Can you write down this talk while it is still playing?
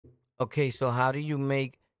Okay, so how do you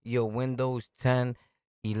make your Windows 10,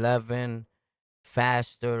 11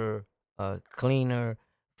 faster, cleaner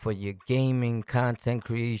for your gaming, content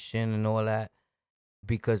creation, and all that?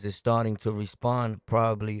 Because it's starting to respond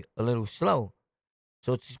probably a little slow.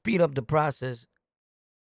 So to speed up the process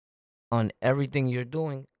on everything you're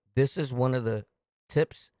doing, this is one of the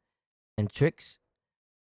tips and tricks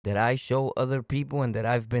that I show other people and that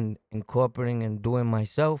I've been incorporating and doing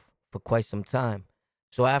myself for quite some time.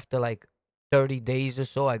 So after like 30 days or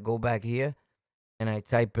so, I go back here and I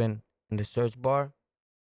type in the search bar,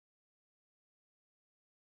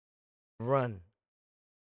 run,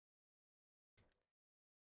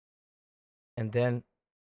 and then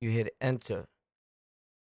you hit enter.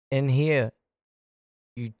 In here,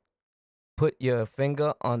 you put your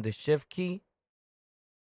finger on the shift key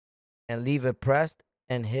and leave it pressed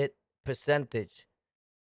and hit percentage.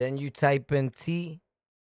 Then you type in TEMP.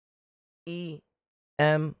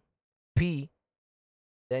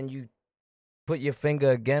 Then you put your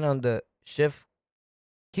finger again on the shift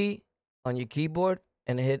key on your keyboard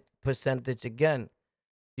and hit percentage again.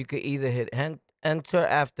 You could either hit enter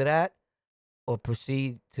after that or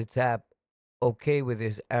proceed to tap OK with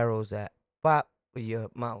his arrows at pop with your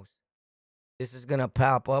mouse. This is gonna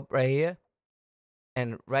pop up right here,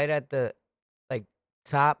 and right at the like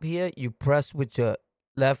top here, you press with your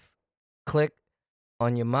left click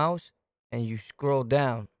on your mouse, and you scroll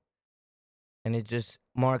down, and it just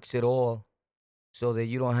marks it all, so that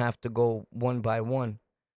you don't have to go one by one,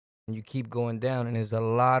 and you keep going down. And there's a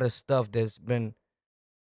lot of stuff that's been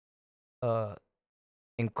uh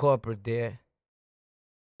incorporated there,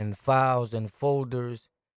 and files and folders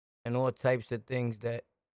and all types of things that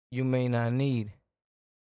you may not need.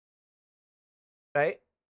 Right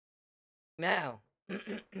now,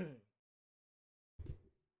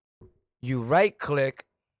 you right click,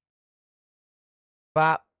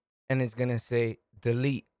 pop, and it's gonna say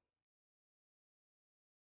delete,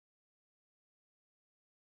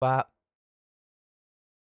 pop,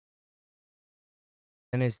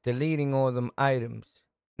 and it's deleting all them items.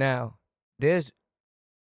 Now, there's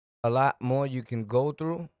a lot more you can go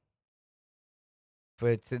through for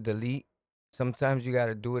it to delete. Sometimes you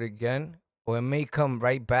gotta do it again, or it may come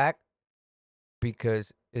right back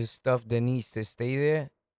because it's stuff that needs to stay there.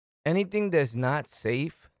 Anything that's not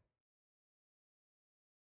safe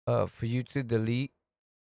for you to delete,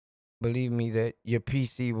 believe me that your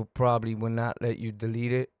PC will probably will not let you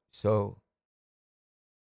delete it. So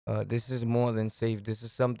this is more than safe. This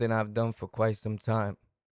is something I've done for quite some time.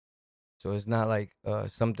 So it's not like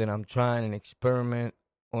something I'm trying an experiment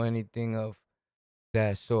or anything of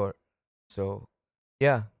that sort. So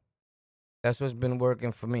yeah, that's what's been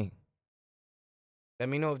working for me. Let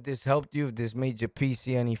me know if this helped you, if this made your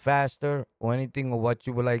PC any faster or anything, or what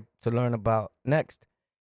you would like to learn about next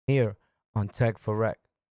here on Tech for Rec.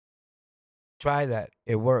 Try that.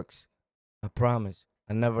 It works. I promise.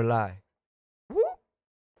 I never lie. Woo!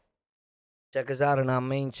 Check us out on our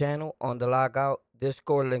main channel on the Lockout.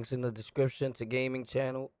 Discord links in the description to gaming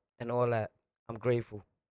channel and all that. I'm grateful.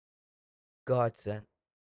 God sent.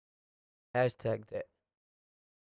 Hashtag that.